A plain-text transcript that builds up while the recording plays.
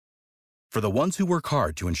For the ones who work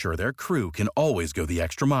hard to ensure their crew can always go the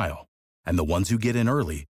extra mile, and the ones who get in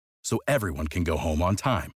early so everyone can go home on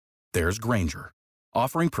time, there's Grainger,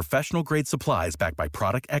 offering professional-grade supplies backed by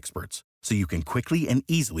product experts so you can quickly and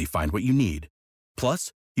easily find what you need.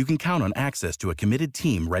 Plus, you can count on access to a committed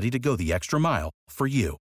team ready to go the extra mile for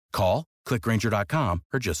you. Call, click Grainger.com,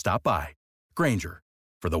 or just stop by. Grainger,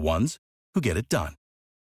 for the ones who get it done.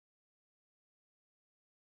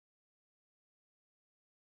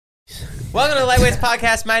 Welcome to the Lightweights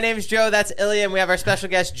Podcast. My name is Joe. That's Ilya, and we have our special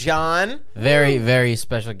guest, John. Very, very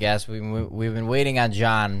special guest. We've been waiting on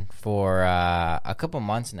John for a couple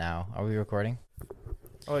months now. Are we recording?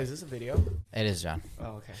 Oh, is this a video? It is, John.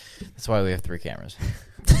 Oh, okay. That's why we have 3 cameras.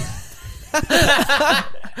 I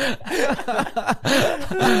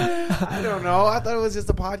don't know. I thought it was just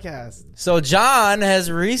a podcast. So John has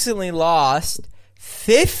recently lost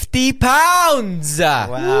 50 pounds.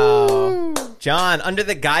 Wow. Woo. John, under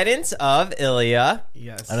the guidance of Ilya.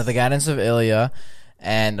 Yes. Under the guidance of Ilya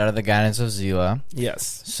and under the guidance of Zila.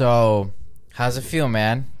 Yes. So, how's it feel,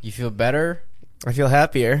 man? You feel better? I feel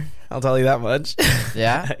happier. I'll tell you that much.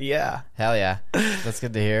 Yeah? Yeah. Hell yeah. That's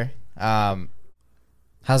good to hear. How's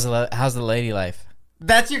the lady life?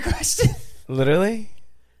 That's your question? Literally?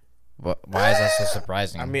 Why is that so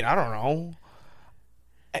surprising? I mean, I don't know.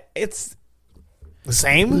 It's the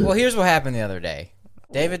same? Well, here's what happened the other day.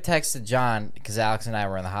 David texted John because Alex and I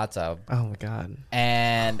were in the hot tub. Oh, my God.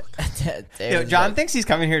 And John thinks he's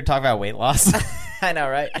coming here to talk about weight loss. I know,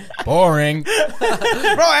 right? Boring. Bro,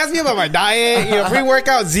 ask me about my diet,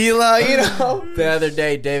 pre-workout, Zila, The other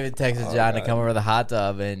day, David texted John to come over to the hot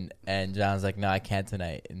tub, and John's like, no, I can't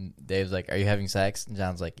tonight. And Dave's like, are you having sex? And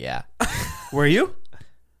John's like, yeah. Were you?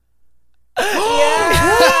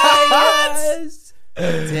 Yes.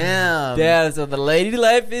 Damn. Damn, so the lady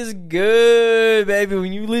life is good, baby.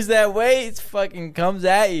 When you lose that weight, it fucking comes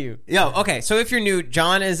at you. Yo, okay, so if you're new,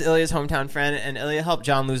 John is Ilya's hometown friend, and Ilya helped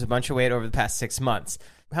John lose a bunch of weight over the past 6 months.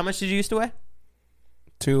 How much did you used to weigh?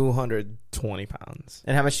 220 pounds.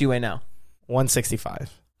 And how much do you weigh now?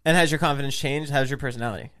 165. And has your confidence changed? How's your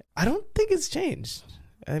personality? I don't think it's changed.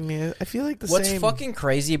 I mean, I feel like the What's same. fucking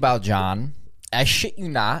crazy about John, I shit you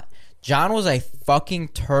not, John was a fucking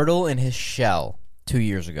turtle in his shell 2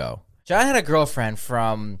 years ago. John had a girlfriend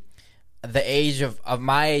from the age of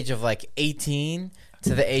my age of like 18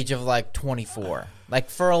 to the age of like 24, like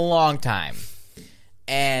for a long time.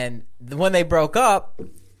 And when they broke up,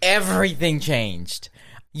 everything changed.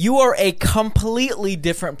 You are a completely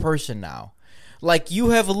different person now. Like,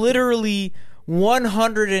 you have literally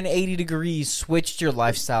 180 degrees switched your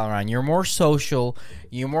lifestyle around. You're more social,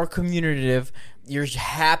 you're more communicative, you're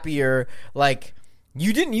happier. Like,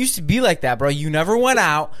 you didn't used to be like that, bro. You never went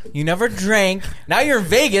out. You never drank. Now you're in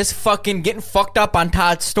Vegas fucking getting fucked up on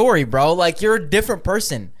Todd's story, bro. Like, you're a different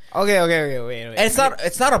person. Okay, wait. And it's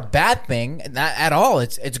not a bad thing, not at all.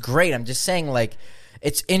 It's great. I'm just saying, like,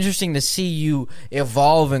 it's interesting to see you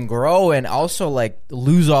evolve and grow and also, like,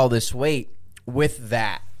 lose all this weight with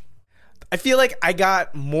that. I feel like I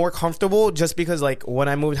got more comfortable just because, like, when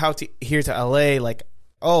I moved out here to LA, like,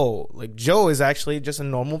 oh, like, Joe is actually just a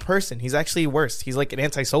normal person. He's actually worse. He's like an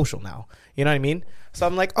antisocial now. You know what I mean? So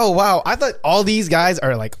I'm like, oh, wow. I thought all these guys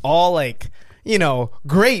are like all like,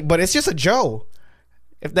 great, but it's just a Joe.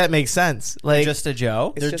 If that makes sense. Like, Just a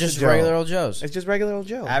Joe? They're just just a Joe. regular old Joes. It's just regular old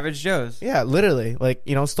Joe. Average Joes. Yeah, literally. Like,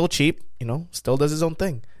 still cheap, still does his own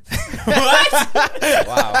thing. What?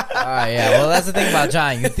 Wow. All right, yeah. Well, that's the thing about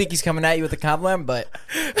John. You think he's coming at you with a compliment, but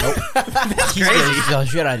nope. He's gonna yell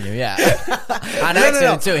shit on you, yeah. On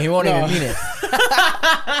accident, too. He won't even mean it.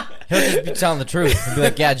 He'll just be telling the truth. He'll be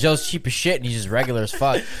like, yeah, Joe's cheap as shit, and he's just regular as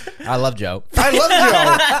fuck. I love Joe. I love Joe.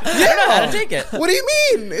 I don't know how to take it. What do you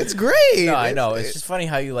mean? It's great. No, I know. It's just funny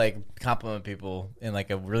how you, like, compliment people in, like,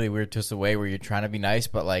 a really weird, twisted way where you're trying to be nice,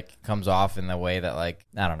 but, like, comes off in the way that, like,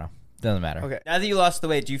 I don't know. Doesn't matter. Okay. Now that you lost the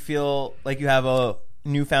weight, do you feel like you have a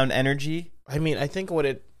newfound energy? I mean, I think what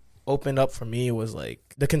it opened up for me was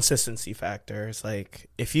like the consistency factor. It's like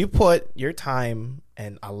if you put your time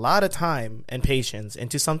and a lot of time and patience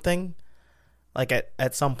into something, like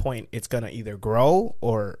at some point it's gonna either grow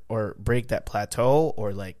or break that plateau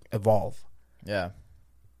or like evolve. Yeah.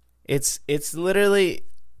 It's literally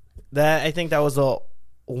that. I think that was the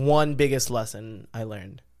one biggest lesson I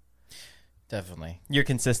learned. Definitely. Your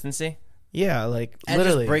consistency? Yeah, like And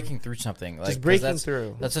literally just breaking through something. Like, just 'cause breaking that's,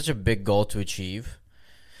 through. That's such a big goal to achieve.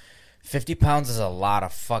 50 pounds is a lot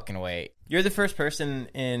of fucking weight. You're the first person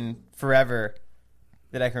in forever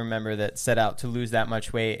that I can remember that set out to lose that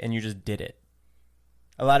much weight, and you just did it.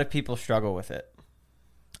 A lot of people struggle with it.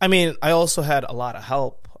 I mean, I also had a lot of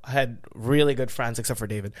help. had really good friends except for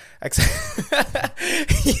David.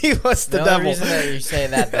 He was the The devil. only reason that you say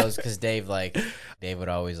that though is because Dave would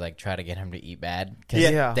always like try to get him to eat bad. Because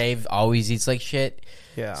Yeah. Dave always eats like shit.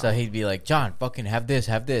 Yeah. So he'd be like, John, fucking have this,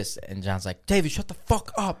 and John's like, David, shut the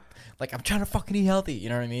fuck up. Like, I'm trying to fucking eat healthy. You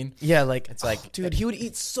know what I mean? Yeah, like It's like- dude, he would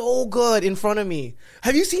eat so good in front of me.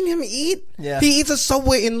 Have you seen him eat? Yeah. He eats a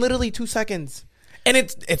Subway in literally 2 seconds, and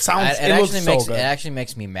it sounds it looks so It good. actually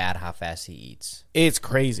makes me mad how fast he eats. It's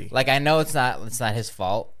crazy. Like, I know it's not his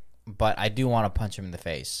fault, but I do want to punch him in the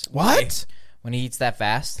face What? when he eats that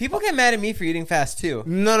fast. People get mad at me for eating fast too.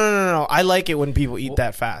 No. I like it when people eat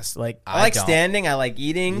that fast. Like, I like don't. standing. I like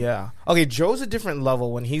eating. yeah. Okay, Joe's a different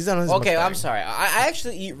level when he's on his. Okay, mukbang. I'm sorry. I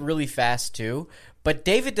actually eat really fast too, but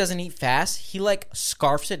David doesn't eat fast. He like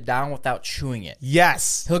scarfs it down without chewing it.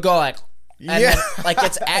 Yes. He'll go like, and Yeah. then, like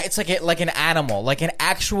it's like an animal, like an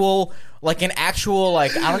actual like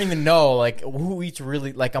I don't even know like who eats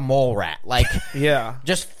really like a mole rat, like Yeah.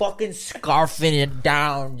 just fucking scarfing it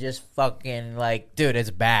down, just fucking like, dude, it's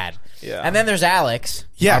bad. Yeah. And then there's Alex,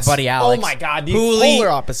 Yes. our buddy Alex. Oh my God, the who polar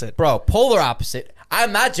opposite. bro, polar opposite.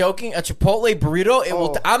 I'm not joking. A Chipotle burrito, it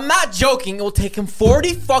will. I'm not joking. It will take him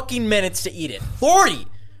 40 fucking minutes to eat it.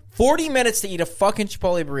 40 minutes to eat a fucking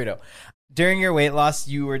Chipotle burrito. During your weight loss,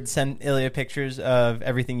 you would send Ilya pictures of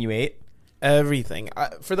everything you ate. Everything.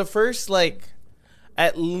 For the first,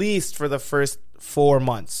 at least for the first 4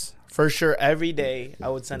 months. For sure, every day I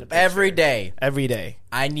would send a picture. Every day. Every day.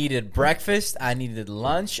 I needed breakfast. I needed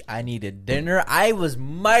lunch. I needed dinner. I was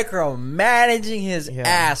micromanaging his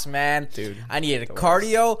ass, man. Dude, I needed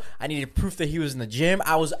cardio. I needed proof that he was in the gym.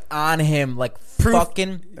 I was on him like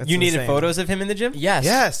fucking. That's You needed insane. photos of him in the gym?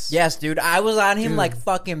 Yes. Yes. Dude. I was on him like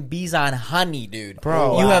fucking bees on honey, dude.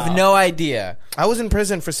 Bro. You Wow. have no idea. I was in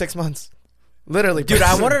prison for 6 months. Literally. Dude, I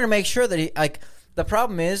prison. wanted to make sure that he, like, the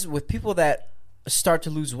problem is with people that start to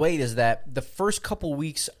lose weight is that the first couple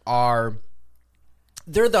weeks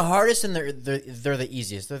they're the hardest and they're the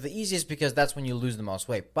easiest. They're the easiest because that's when you lose the most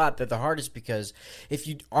weight. But they're the hardest because if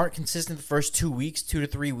you aren't consistent the first 2 weeks, 2 to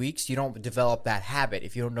 3 weeks, you don't develop that habit.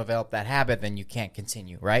 If you don't develop that habit, then you can't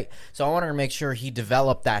continue, right? So I wanted to make sure he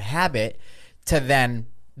developed that habit to then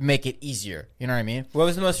make it easier. You know what I mean? What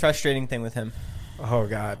was the most frustrating thing with him? Oh,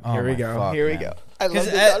 God. Oh Here we my go. fuck, Here we man. go. I love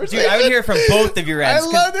this Dude, I would hear from both of your I ends.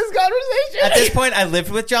 'cause love this conversation. At this point, I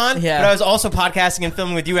lived with John, Yeah. but I was also podcasting and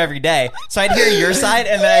filming with you every day. So I'd hear your side,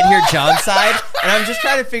 and then I'd hear John's side, and I'm just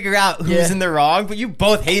trying to figure out who's Yeah. in the wrong. But you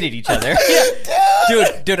both hated each other.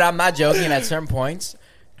 Dude, I'm not joking. At certain points,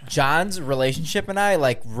 John's relationship and I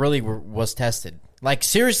like really was tested. Like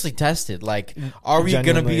seriously tested. Like, are we gonna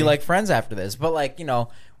Genuinely. be like friends after this? But like, you know,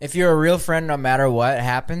 if you're a real friend, no matter what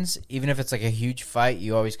happens, even if it's like a huge fight,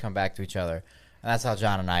 you always come back to each other. And that's how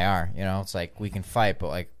John and I are. You know, it's like we can fight, but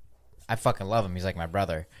like, I fucking love him. He's like my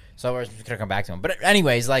brother. So we're just gonna come back to him. But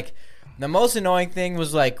anyways, like, the most annoying thing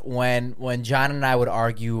was like when John and I would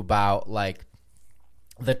argue about like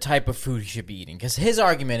the type of food he should be eating, because his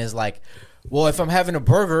argument is like, well, if I'm having a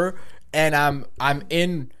burger and I'm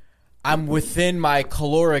within my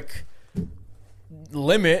caloric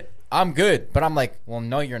limit, I'm good. But I'm like, well,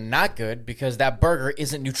 no, you're not good, because that burger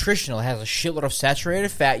isn't nutritional. It has a shitload of saturated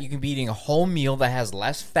fat. You can be eating a whole meal that has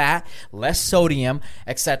less fat, less sodium,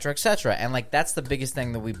 etc., etc. And like, that's the biggest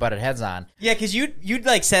thing that we butted heads on. Yeah, because you'd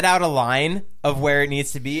like set out a line of where it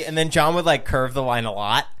needs to be, and then John would like curve the line a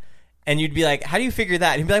lot. And you'd be like, how do you figure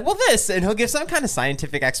that? And he'd be like, well, this. And he'll give some kind of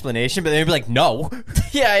scientific explanation, but then he'd be like, no.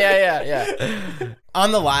 Yeah.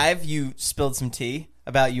 On the live, you spilled some tea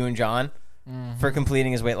about you and John for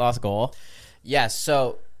completing his weight loss goal. Yes,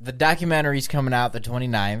 so the documentary's coming out the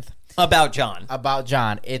 29th. About John. About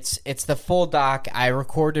John. It's the full doc. I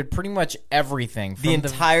recorded pretty much everything. The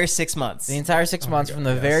entire 6 months. The entire 6 months from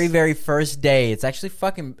the very, very first day. It's actually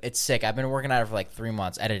it's sick. I've been working on it for like 3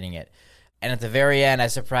 months, editing it. And at the very end, I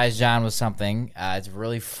surprised John with something. It's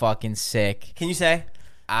really fucking sick. Can you say?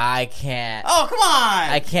 I can't. Oh, come on!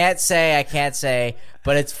 I can't say,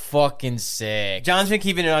 but it's fucking sick. John's been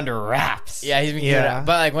keeping it under wraps. Yeah, he's been keeping it.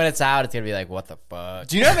 But like when it's out, it's gonna be like, what the fuck?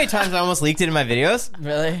 Do you know how many times I almost leaked it in my videos?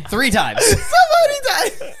 Really? 3 times.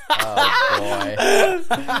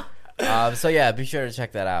 Oh boy. So yeah, be sure to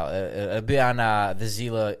check that out. It'll be on the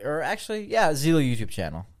Zila, or actually, Zila YouTube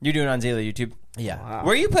channel. You're doing it on Zila YouTube. Yeah,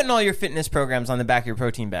 Where are you putting all your fitness programs on the back of your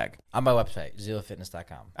protein bag? on my website,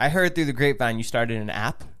 zilafitness.com. I heard through the grapevine you started an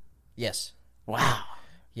app. Yes. Wow.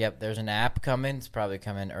 Yep, there's an app coming. It's probably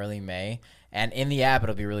coming early May. And in the app,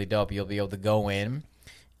 it'll be really dope. You'll be able to go in,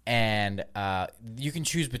 and you can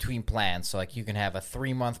choose between plans. So, like, you can have a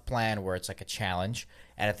 3-month plan where it's like a challenge.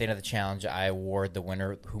 And at the end of the challenge, I award the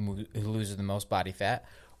winner who loses the most body fat.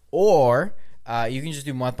 Or You can just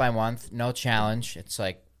do month by month, no challenge. It's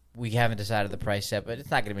like we haven't decided the price yet, but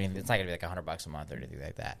it's not gonna be like $100 a month or anything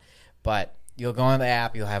like that. But you'll go on the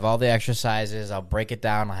app, you'll have all the exercises. I'll break it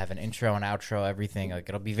down. I'll have an intro and outro, everything. Like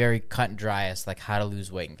it'll be very cut and dry as like how to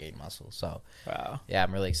lose weight and gain muscle. So Wow. yeah,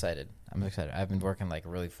 I'm really excited. I've been working like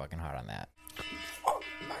really fucking hard on that.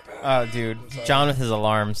 Oh, dude. John with his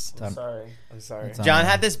alarms. I'm sorry. John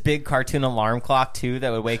had this big cartoon alarm clock, too,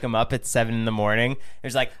 that would wake him up at 7 in the morning. It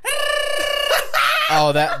was like...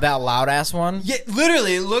 Oh, that loud ass one. Yeah,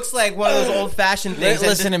 literally, it looks like one of those old-fashioned things.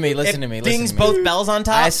 Listen to me. It dings both bells on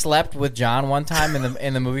top. I slept with John one time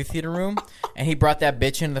in the movie theater room, and he brought that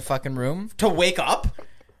bitch into the fucking room to wake up?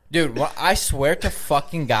 Dude, I swear to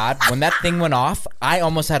fucking God, when that thing went off, I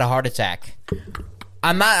almost had a heart attack.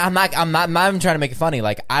 I'm not even trying to make it funny.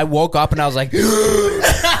 Like, I woke up and I was like,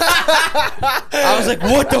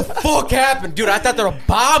 what the fuck happened? Dude, I thought a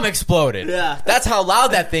bomb exploded. Yeah. That's how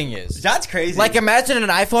loud that thing is. That's crazy. Like, imagine an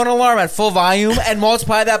iPhone alarm at full volume and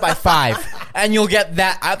multiply that by 5. And you'll get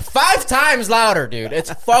that 5 times louder, dude.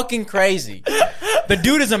 It's fucking crazy. The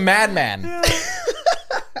dude is a madman.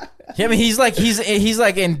 Yeah, I mean, he's like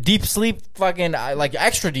in deep sleep, fucking like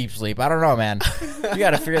extra deep sleep. I don't know, man. You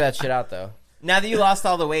got to figure that shit out, though. Now that you lost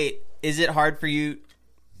all the weight, is it hard for you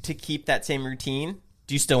to keep that same routine?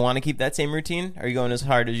 Do you still want to keep that same routine? Are you going as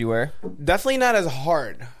hard as you were? Definitely not as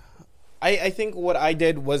hard. I think what I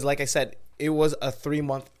did was, like I said, it was a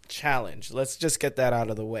 3-month challenge. Let's just get that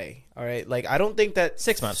out of the way. All right. Like, I don't think that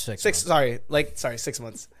 6 months. 6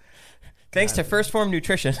 months. Thanks to First Form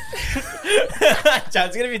Nutrition.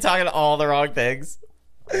 John's going to be talking all the wrong things.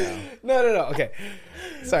 No. Okay.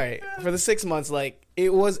 Sorry. For the 6 months, like,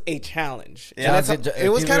 it was a challenge. Yeah. It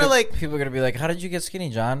was kind of like... People are going to be like, how did you get skinny,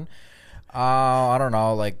 John? I don't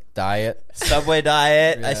know, like diet. Subway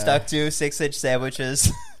diet. Yeah. I stuck to 6-inch sandwiches.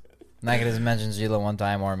 Not going to mention Zila one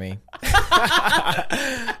time or me.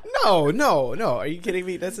 No. Are you kidding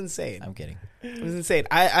me? That's insane. I'm kidding. It's insane.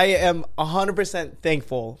 I am 100%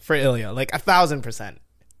 thankful for Ilya. Like 1,000%.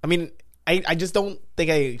 I mean, I just don't think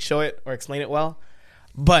I show it or explain it well.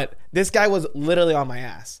 But this guy was literally on my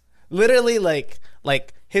ass. Literally, like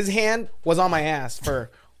his hand was on my ass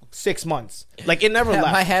for 6 months. Like it never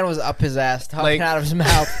left. My hand was up his ass, talking Like- out of his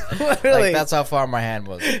mouth. Literally. Like, that's how far my hand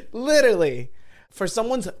was. Literally. For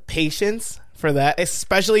someone's patience for that,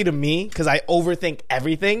 especially to me, because I overthink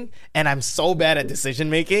everything and I'm so bad at decision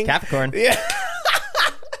making. Capricorn. Yeah.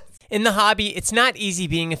 In the hobby, it's not easy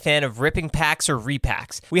being a fan of ripping packs or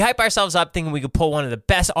repacks. We hype ourselves up thinking we could pull one of the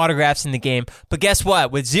best autographs in the game, but guess what?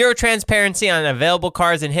 With zero transparency on available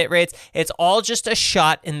cards and hit rates, it's all just a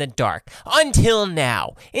shot in the dark. Until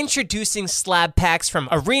now. Introducing slab packs from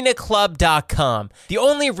arenaclub.com, the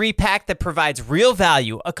only repack that provides real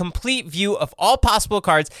value, a complete view of all possible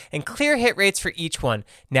cards, and clear hit rates for each one.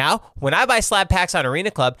 Now, when I buy slab packs on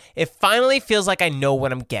Arena Club, it finally feels like I know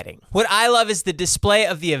what I'm getting. What I love is the display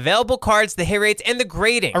of the available cards, the hit rates, and the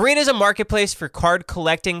grading. Arena is a marketplace for card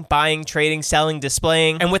collecting, buying, trading, selling,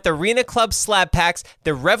 displaying, and with Arena Club slab packs,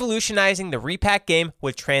 they're revolutionizing the repack game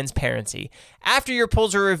with transparency. After your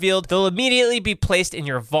pulls are revealed, they'll immediately be placed in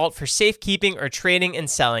your vault for safekeeping or trading and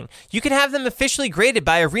selling. You can have them officially graded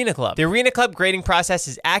by Arena Club. The Arena Club grading process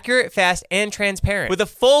is accurate, fast, and transparent, with a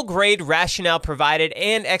full grade rationale provided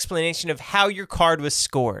and explanation of how your card was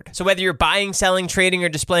scored. So whether you're buying, selling, trading, or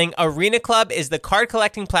displaying, Arena Club is the card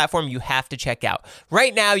collecting platform you have to check out.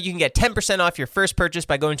 Right now, you can get 10% off your first purchase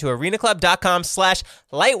by going to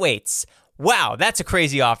arenaclub.com/lightweights. Wow, that's a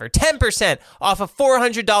crazy offer. 10% off a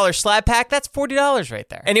 $400 slab pack. That's $40 right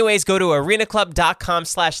there. Anyways, go to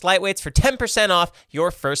arenaclub.com/lightweights for 10% off your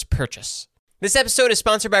first purchase. This episode is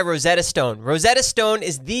sponsored by Rosetta Stone. Rosetta Stone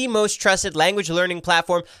is the most trusted language learning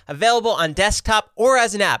platform available on desktop or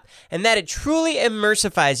as an app, and that it truly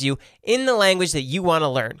immersifies you in the language that you want to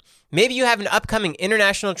learn. Maybe you have an upcoming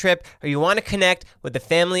international trip or you want to connect with a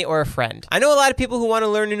family or a friend. I know a lot of people who want to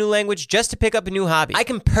learn a new language just to pick up a new hobby. I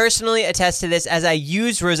can personally attest to this as I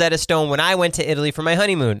used Rosetta Stone when I went to Italy for my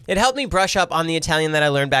honeymoon. It helped me brush up on the Italian that I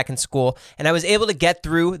learned back in school, and I was able to get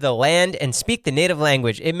through the land and speak the native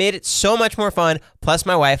language. It made it so much more fun, plus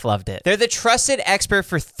my wife loved it. They're the trusted expert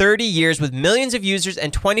for 30 years with millions of users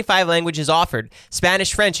and 25 languages offered.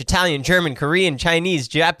 Spanish, French, Italian, German, Korean, Chinese,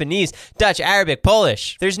 Japanese, Dutch, Arabic,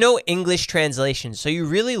 Polish. There's no English translation, so you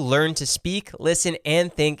really learn to speak, listen,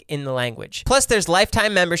 and think in the language. Plus, there's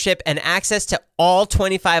lifetime membership and access to all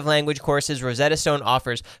 25 language courses Rosetta Stone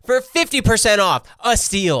offers for 50% off. A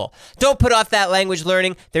steal. Don't put off that language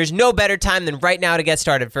learning. There's no better time than right now to get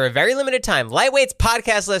started. For a very limited time, Lightweight's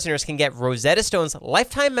podcast listeners can get Rosetta Stone's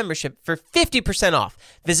lifetime membership for 50% off.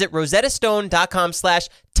 Visit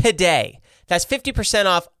rosettastone.com/today. That's 50%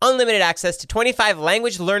 off unlimited access to 25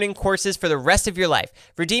 language learning courses for the rest of your life.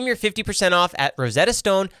 Redeem your 50% off at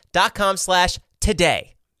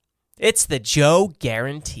rosettastone.com/today. It's the Joe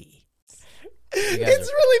guarantee.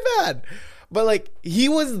 It's really bad. But like, he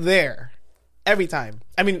was there every time.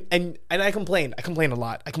 I mean, and I complained. I complained a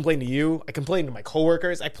lot. I complained to you. I complained to my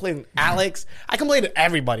coworkers. I complained to Alex. I complained to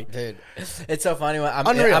everybody. Dude, it's so funny when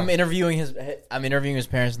Unreal. I'm interviewing his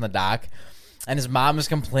parents in the doc, and his mom is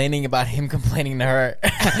complaining about him complaining to her.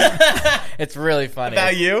 It's really funny.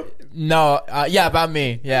 About you? No, yeah, about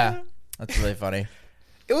me. Yeah, that's really funny.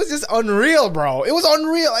 It was just unreal, bro. It was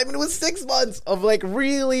unreal. I mean, it was 6 months of like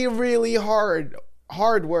really, really hard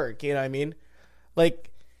work. You know what I mean?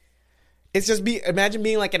 Like, it's just imagine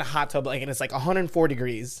being like in a hot tub, like, and it's like 104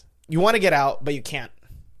 degrees. You want to get out, but you can't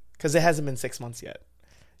because it hasn't been 6 months yet.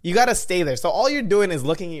 You got to stay there. So all you're doing is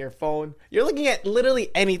looking at your phone. You're looking at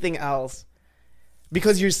literally anything else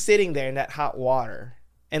because you're sitting there in that hot water.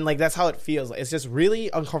 And like, that's how it feels. It's just really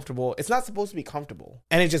uncomfortable. It's not supposed to be comfortable.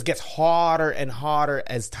 And it just gets hotter and hotter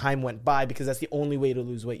as time went by because that's the only way to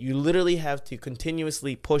lose weight. You literally have to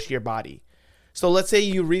continuously push your body. So let's say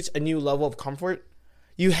you reach a new level of comfort.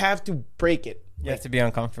 You have to break it. You have to be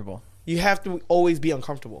uncomfortable. You have to always be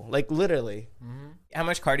uncomfortable. Like, literally. How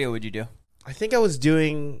much cardio would you do? I think I was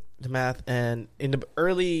doing the math, and in the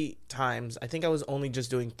early times, I think I was only just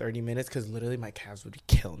doing 30 minutes because literally my calves would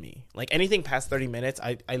kill me. Like, anything past 30 minutes,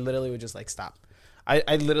 I literally would just, like, stop.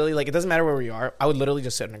 I literally, like, it doesn't matter where we are. I would literally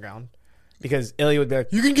just sit on the ground because Ilya would be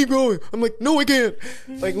like, you can keep going. I'm like, no, I can't.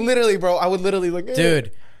 Like, literally, bro, I would literally, like,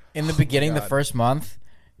 Dude, in the beginning, the first month,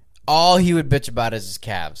 all he would bitch about is his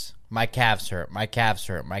calves. My calves hurt. My calves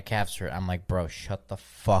hurt. My calves hurt. I'm like, bro, shut the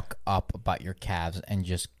fuck up about your calves and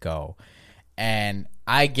just go. And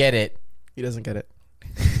I get it. He doesn't get it.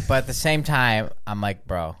 But at the same time, I'm like,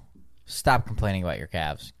 bro, stop complaining about your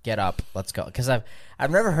calves. Get up. Let's go. Because I've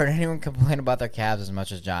never heard anyone complain about their calves as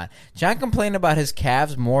much as John. John complained about his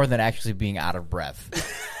calves more than actually being out of breath.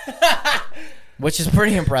 Which is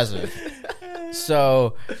pretty impressive.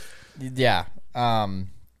 So, yeah. I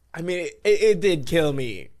mean, it did kill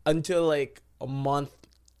me until like a month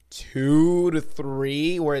 2 to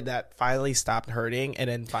 3 where that finally stopped hurting, and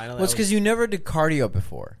then finally. Well, it's because you never did cardio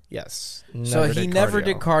before. Yes. So he never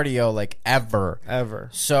did cardio like ever. Ever.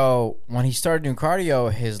 So when he started doing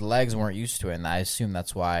cardio, his legs weren't used to it, and I assume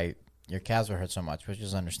that's why your calves would hurt so much, which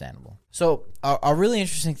is understandable. So a really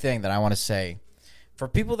interesting thing that I want to say, for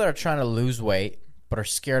people that are trying to lose weight but are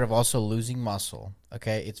scared of also losing muscle,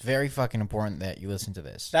 okay, it's very fucking important that you listen to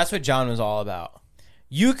this. That's what John was all about.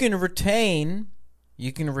 You can retain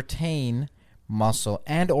muscle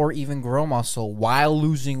and or even grow muscle while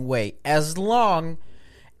losing weight as long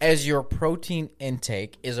as your protein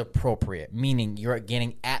intake is appropriate, meaning you're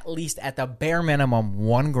getting at least at the bare minimum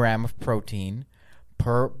 1 gram of protein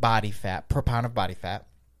per pound of body fat.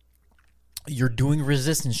 You're doing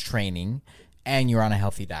resistance training and you're on a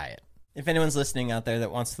healthy diet. If anyone's listening out there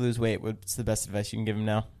that wants to lose weight, what's the best advice you can give them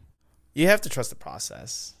now? You have to trust the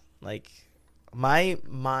process. Like, my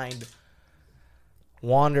mind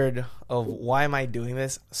wandered of why am I doing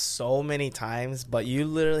this so many times, but you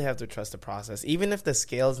literally have to trust the process. Even if the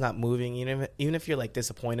scale is not moving, even if you're like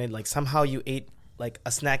disappointed, like somehow you ate like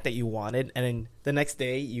a snack that you wanted and then the next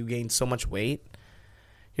day you gained so much weight,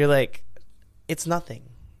 you're like, it's nothing,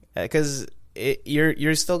 because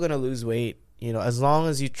you're still gonna lose weight, you know, as long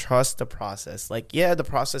as you trust the process. Like, yeah, the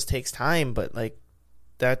process takes time, but like,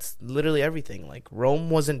 that's literally everything. Like, Rome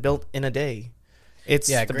wasn't built in a day. It's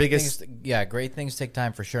the biggest. Great things take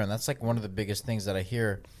time for sure, and that's like one of the biggest things that I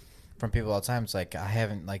hear from people all the time. It's like, I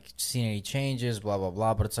haven't like seen any changes, blah blah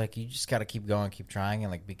blah. But it's like, you just got to keep going, keep trying,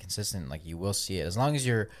 and like be consistent. Like, you will see it as long as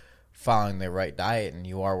you're following the right diet and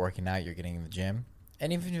you are working out, you're getting in the gym,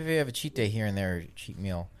 and even if you have a cheat day here and there, cheat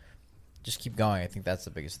meal, just keep going. I think that's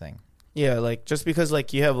the biggest thing. Yeah, like, just because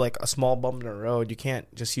like you have like a small bump in the road, you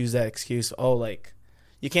can't just use that excuse. Oh, like,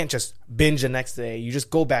 you can't just binge the next day. You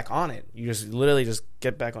just go back on it. You just literally just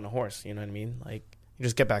get back on a horse. You know what I mean? Like, you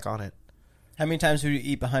just get back on it. How many times would you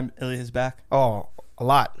eat behind Ilya's back? Oh, a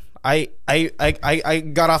lot. I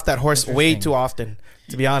got off that horse way too often,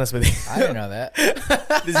 to be honest with you. I didn't know that.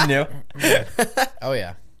 This is new. Oh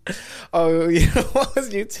yeah. Oh, you know what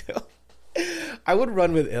was new too? I would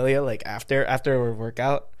run with Ilya like after a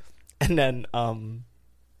workout, and then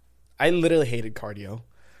I literally hated cardio.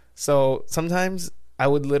 So sometimes I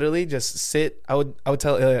would literally just sit. I would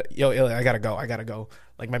tell Ilya, yo, Ilya, I gotta go.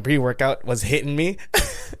 Like, my pre-workout was hitting me.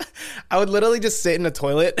 I would literally just sit in the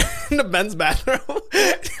toilet in the men's bathroom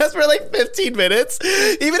just for like 15 minutes,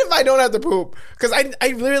 even if I don't have to poop. Because I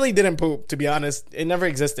literally didn't poop, to be honest. It never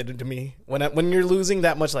existed to me. When you're losing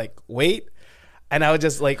that much like weight, and I would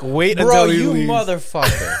just like wait Bro, until he you leaves.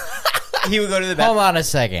 motherfucker. He would go to the bathroom. Hold on a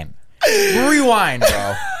second. Rewind,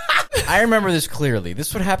 bro. I remember this clearly.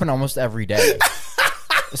 This would happen almost every day,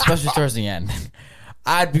 especially towards the end.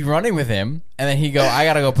 I'd be running with him, and then he'd go, I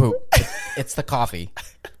gotta go poop. It's the coffee.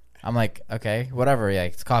 I'm like, okay, whatever. Yeah,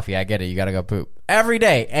 it's coffee. I get it. You gotta go poop. Every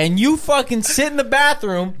day. And you fucking sit in the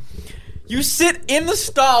bathroom. You sit in the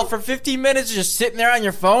stall for 15 minutes just sitting there on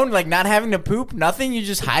your phone, like not having to poop, nothing. You're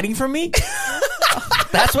just hiding from me?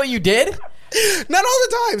 That's what you did? Not all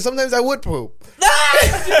the time. Sometimes I would poop.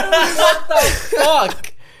 What the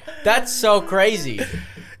fuck? That's so crazy.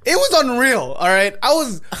 It was unreal. All right, I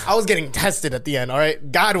was getting tested at the end. All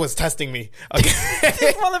right, God was testing me. Okay.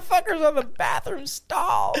 This motherfucker's on the bathroom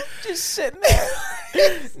stall, just sitting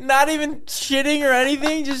there, not even shitting or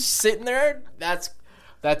anything, just sitting there. That's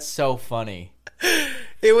so funny.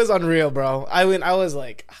 It was unreal, bro. I was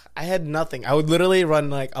like, I had nothing. I would literally run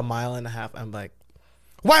like a mile and a half. I'm like,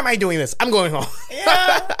 why am I doing this? I'm going home.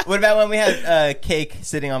 What about when we had cake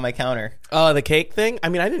sitting on my counter? The cake thing. I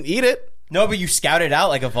mean, I didn't eat it. No, but you scouted out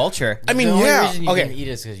like a vulture. I mean, The only yeah. reason you Okay. didn't eat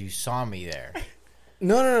it is because you saw me there.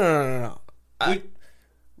 No. I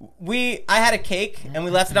had a cake and we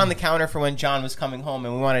left it on the counter for when John was coming home,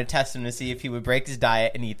 and we wanted to test him to see if he would break his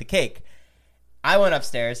diet and eat the cake. I went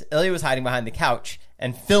upstairs. Ilya was hiding behind the couch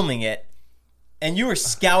and filming it, and you were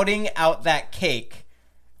scouting out that cake,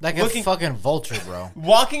 Like Looking- a fucking vulture, bro.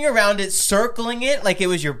 walking around it, circling it like it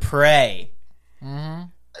was your prey. Mm-hmm.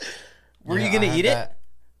 Were you gonna eat it?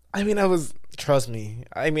 I mean, trust me.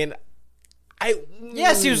 I mean,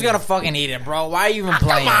 Yes, he was gonna fucking eat it, bro. Why are you even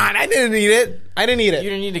playing? Come on, I didn't eat it. You didn't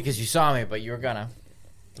eat it because you saw me, but you were gonna.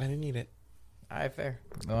 I didn't eat it. All right, fair.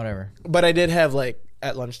 Whatever. But I did have like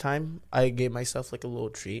at lunchtime, I gave myself like a little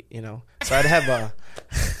treat, you know. So I'd have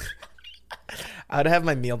I'd have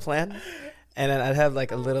my meal plan, and then I'd have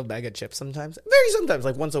like a little bag of chips sometimes, very sometimes,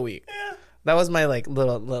 like once a week. Yeah. That was my like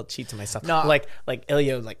little cheat to myself. No. like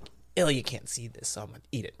Ilya was like, Ilya can't see this, so I'm gonna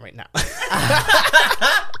eat it right now.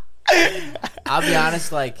 I'll be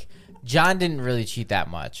honest, like John didn't really cheat that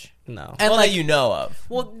much. No, And Well, like that you know of.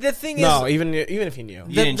 well, the thing is, no, even if you knew.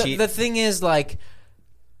 You didn't cheat. The thing is, like,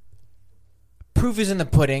 proof is in the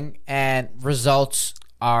pudding, and results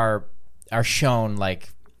are shown, like,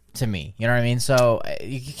 to me. You know what I mean? So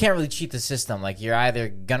you can't really cheat the system. Like, you're either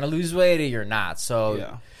gonna lose weight or you're not. So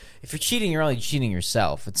Yeah. if you're cheating, you're only cheating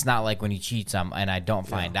yourself. It's not like when he cheats, and I don't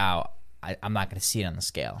find out, I'm not gonna see it on the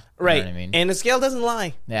scale. You Right. know what I mean? And the scale doesn't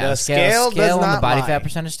lie. Yeah, the scale does and not the body lie. fat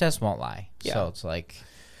percentage test won't lie. Yeah. So it's like,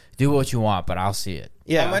 do what you want, but I'll see it.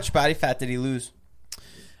 Yeah. How much body fat did he lose?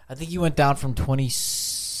 I think you went down from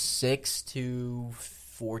 26 to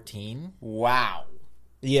 14. Wow.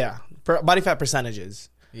 Yeah. Body fat percentages.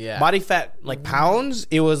 Yeah. Body fat, like pounds,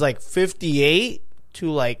 it was like 58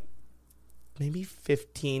 to like maybe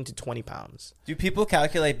 15 to 20 pounds. Do people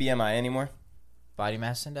calculate BMI anymore? Body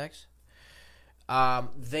mass index?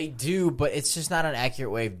 They do, but it's just not an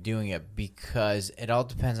accurate way of doing it because it all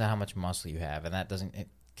depends on how much muscle you have, and that doesn't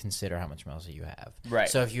consider how much muscle you have. Right.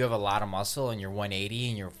 So if you have a lot of muscle and you're 180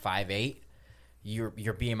 and you're 5'8", your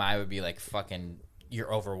BMI would be like fucking,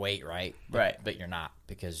 you're overweight, right? Right. But you're not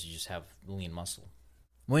because you just have lean muscle.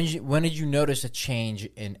 When did you notice a change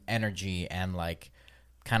in energy and like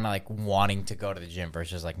kind of like wanting to go to the gym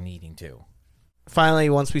versus like needing to? Finally,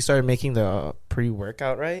 once we started making the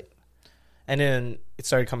pre-workout, right? And then it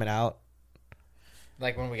started coming out.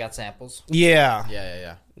 Like when we got samples? Yeah.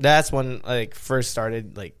 Yeah. That's when like first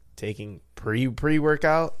started like taking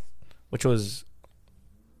pre-workout, which was,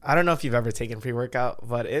 I don't know if you've ever taken pre-workout,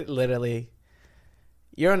 but it literally,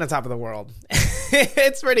 you're on the top of the world.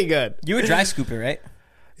 It's pretty good. You would dry scoop it, right?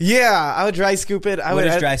 Yeah, I would dry scoop it. What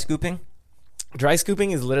is dry scooping? Dry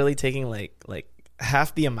scooping is literally taking like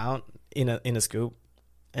half the amount in a scoop,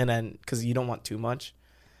 and then because you don't want too much,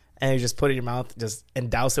 and you just put it in your mouth, and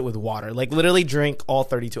douse it with water. Like literally drink all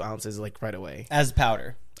 32 ounces like right away As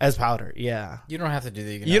powder. as powder. Yeah, You don't have to do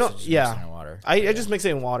that. you also don't. just Yeah, mix it in water. I just mix it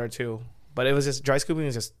in water too. But it was just dry scooping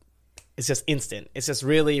is just, it's just instant. It's just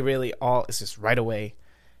really it's just right away.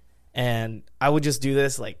 And I would just do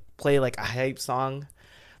this, like play like a hype song.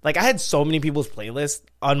 Like I had so many people's playlists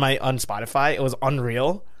on Spotify. It was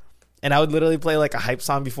unreal. And I would literally play like a hype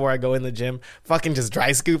song before I go in the gym, fucking just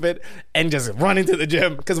dry scoop it and just run into the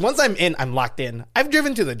gym. Because once I'm in, I'm locked in. I've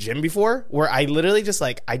driven to the gym before where I literally just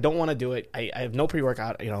like, I don't want to do it. I have no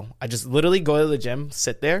pre-workout, you know. I just literally go to the gym,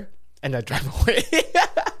 sit there, and I drive away.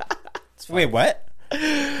 Wait, what?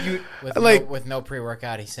 With no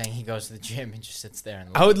pre-workout, he's saying he goes to the gym and just sits there and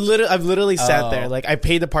I've literally sat there. Oh. Like I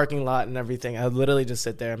paid the parking lot and everything. I would literally just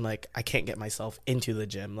sit there. I'm like, I can't get myself into the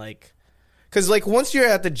gym. Like, Because like once you're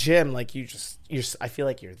at the gym, like I feel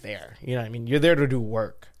like you're there. You know what I mean? You're there to do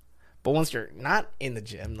work. But once you're not in the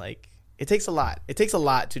gym, like it takes a lot. It takes a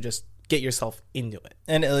lot to just get yourself into it.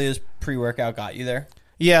 And Ilya's pre-workout got you there?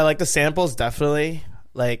 Yeah, like the samples definitely.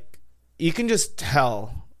 Like you can just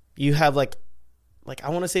tell you have like I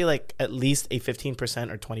want to say like at least a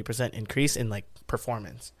 15% or 20% increase in like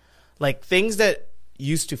performance. Like things that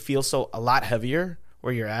used to feel a lot heavier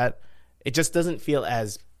where you're at, it just doesn't feel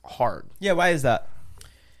as hard. Yeah, why is that?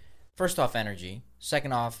 First off, energy.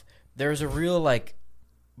 Second off, there's a real like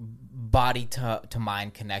body to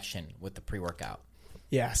mind connection with the pre-workout.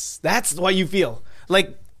 Yes, that's what you feel.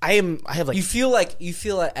 Like I have like You feel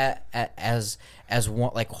as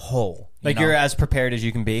one like whole. Like know? you're as prepared as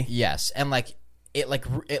you can be? Yes, and like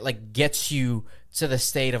it gets you to the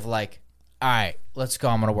state of like, all right, let's go.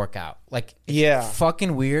 I'm gonna work out. Like, it's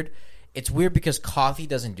fucking weird. It's weird because coffee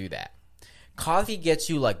doesn't do that. Coffee gets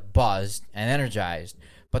you like buzzed and energized,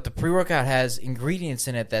 but the pre-workout has ingredients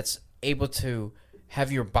in it that's able to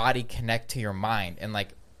have your body connect to your mind and like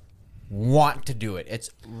want to do it. It's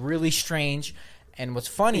really strange. And what's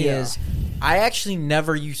funny is I actually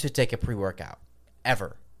never used to take a pre-workout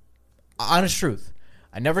ever. Honest truth.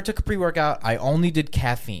 I never took a pre-workout. I only did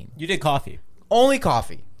caffeine. You did coffee. Only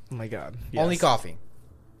coffee. Oh my God. Only coffee.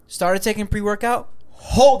 Started taking pre-workout.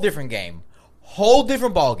 Whole different game. Whole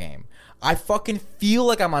different ball game. I fucking feel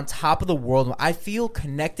like I'm on top of the world. I feel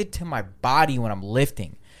connected to my body when I'm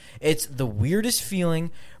lifting. It's the weirdest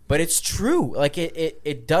feeling, but it's true. Like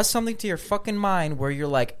it does something to your fucking mind where you're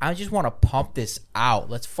like, I just want to pump this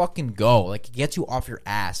out. Let's fucking go. Like it gets you off your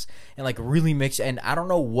ass and like really makes. And I don't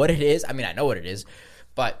know what it is. I mean, I know what it is,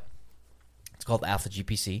 but it's called Alpha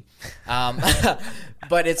GPC.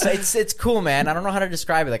 But it's cool, man. I don't know how to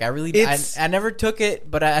describe it. Like I never took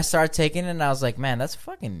it, but I started taking it and I was like, man, that's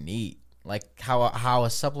fucking neat. Like how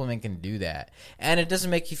a supplement can do that, and it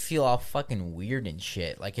doesn't make you feel all fucking weird and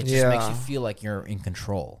shit. Like it just makes you feel like you're in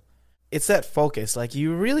control. It's that focus. Like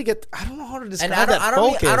you really get. I don't know how to describe And that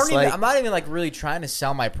focus. I'm not even like really trying to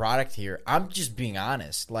sell my product here. I'm just being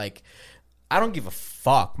honest. Like I don't give a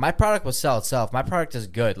fuck. My product will sell itself. My product is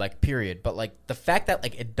good. Like period. But like the fact that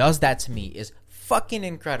like it does that to me is fucking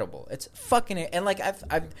incredible. It's fucking, and like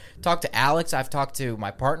I've talked to Alex. I've talked to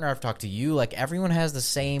my partner. I've talked to you. Like everyone has the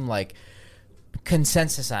same like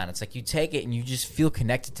consensus on it. It's like you take it and you just feel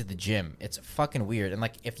connected to the gym. It's fucking weird. And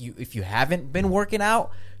like if you haven't been working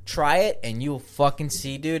out, try it and you'll fucking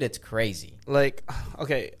see, dude. It's crazy. Like,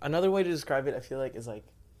 okay, another way to describe it, I feel like, is like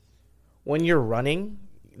when you're running.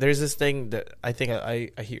 There's this thing that I think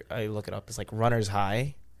I look it up. It's like runner's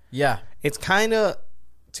high. Yeah, it's kind of,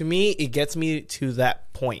 to me, it gets me to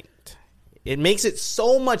that point. It makes it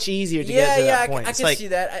so much easier to get to that point. I can see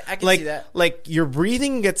that. I can see that. Like your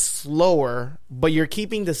breathing gets slower, but you're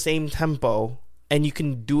keeping the same tempo, and you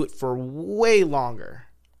can do it for way longer.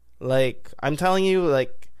 Like I'm telling you,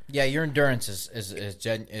 like yeah, your endurance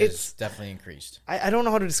is definitely increased. I don't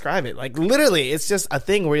know how to describe it. Like literally, it's just a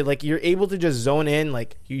thing where you're able to just zone in.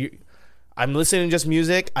 Like I'm listening to just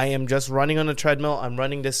music. I am just running on a treadmill. I'm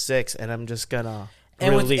running this 6, and I'm just gonna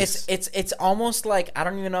release. It's almost like I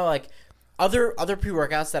don't even know like. Other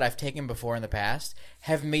pre-workouts that I've taken before in the past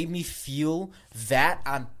have made me feel that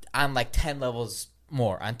on like 10 levels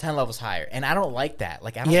more, on 10 levels higher. And I don't like that.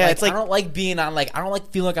 Like I don't like being on like I don't like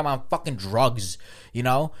feeling like I'm on fucking drugs, you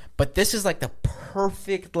know? But this is like the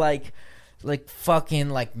perfect like fucking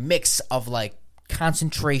like mix of like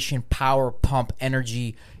concentration, power, pump,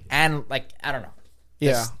 energy, and like I don't know.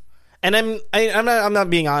 Yeah. And I'm not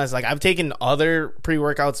being honest. Like I've taken other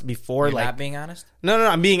pre-workouts before. You're like not being honest? No,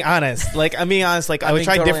 I'm being honest. Like I'm being honest. Like I would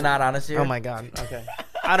try totally different. not honest here. Oh my God. Okay.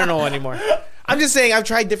 I don't know anymore. I'm just saying I've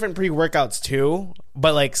tried different pre-workouts too.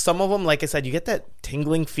 But like some of them, like I said, you get that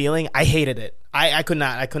tingling feeling. I hated it. I couldn't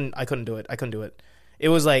do it. I couldn't do it. It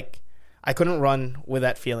was like I couldn't run with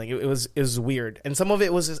that feeling. It was weird. And some of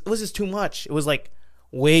it was just too much. It was like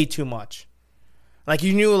way too much. Like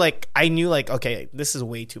I knew like, okay, this is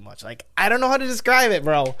way too much. Like, I don't know how to describe it,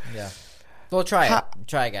 bro. Yeah. Well, try it.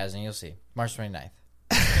 Try it, guys, and you'll see. March 29th.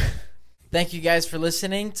 Thank you guys for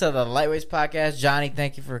listening to the Lightweights podcast. Johnny,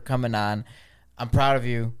 thank you for coming on. I'm proud of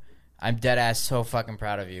you. I'm dead ass so fucking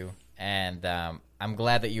proud of you. And I'm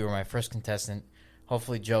glad that you were my first contestant.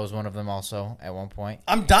 Hopefully Joe's one of them also at one point.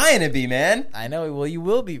 I'm dying to be, man. I know. Well, you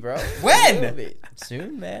will be, bro. When? You will be.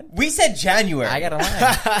 Soon, man. We said January. I got to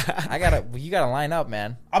line. You got to line up,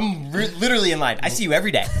 man. I'm literally in line. I see you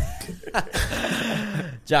every day.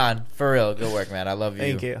 John, for real, good work, man. I love you.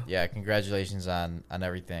 Thank you. Yeah, congratulations on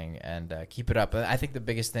everything, and keep it up. I think the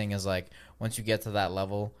biggest thing is like once you get to that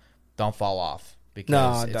level, don't fall off.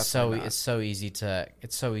 because No, it's so definitely not. it's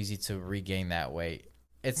so easy to regain that weight.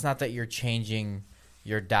 It's not that you're changing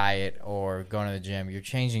your diet or going to the gym. You're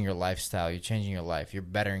changing your lifestyle. You're changing your life. You're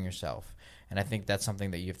bettering yourself. And I think that's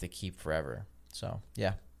something that you have to keep forever. So,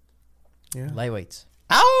 yeah. Lightweights.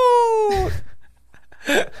 Ow!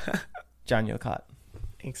 John Yocott.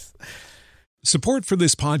 Thanks. Support for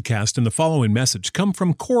this podcast and the following message come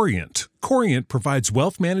from Corient. Corient provides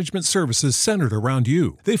wealth management services centered around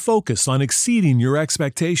you. They focus on exceeding your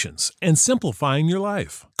expectations and simplifying your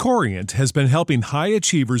life. Corient has been helping high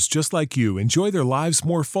achievers just like you enjoy their lives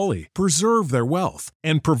more fully, preserve their wealth,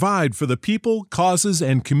 and provide for the people, causes,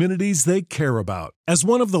 and communities they care about. As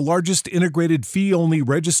one of the largest integrated fee-only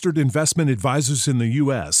registered investment advisors in the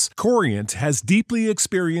U.S., Corient has deeply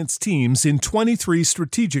experienced teams in 23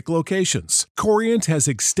 strategic locations. Corient has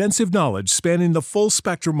extensive knowledge spanning the full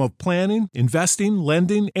spectrum of planning, investing,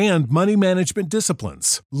 lending, and money management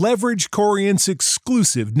disciplines. Leverage Corient's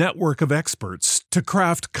exclusive network of experts to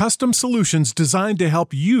craft custom solutions designed to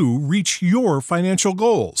help you reach your financial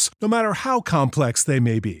goals, no matter how complex they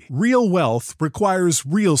may be. Real wealth requires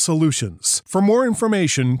real solutions. For more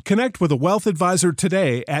information, connect with a wealth advisor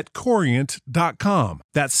today at Corient.com.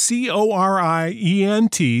 That's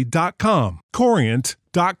Corient.com.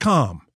 Corient.com.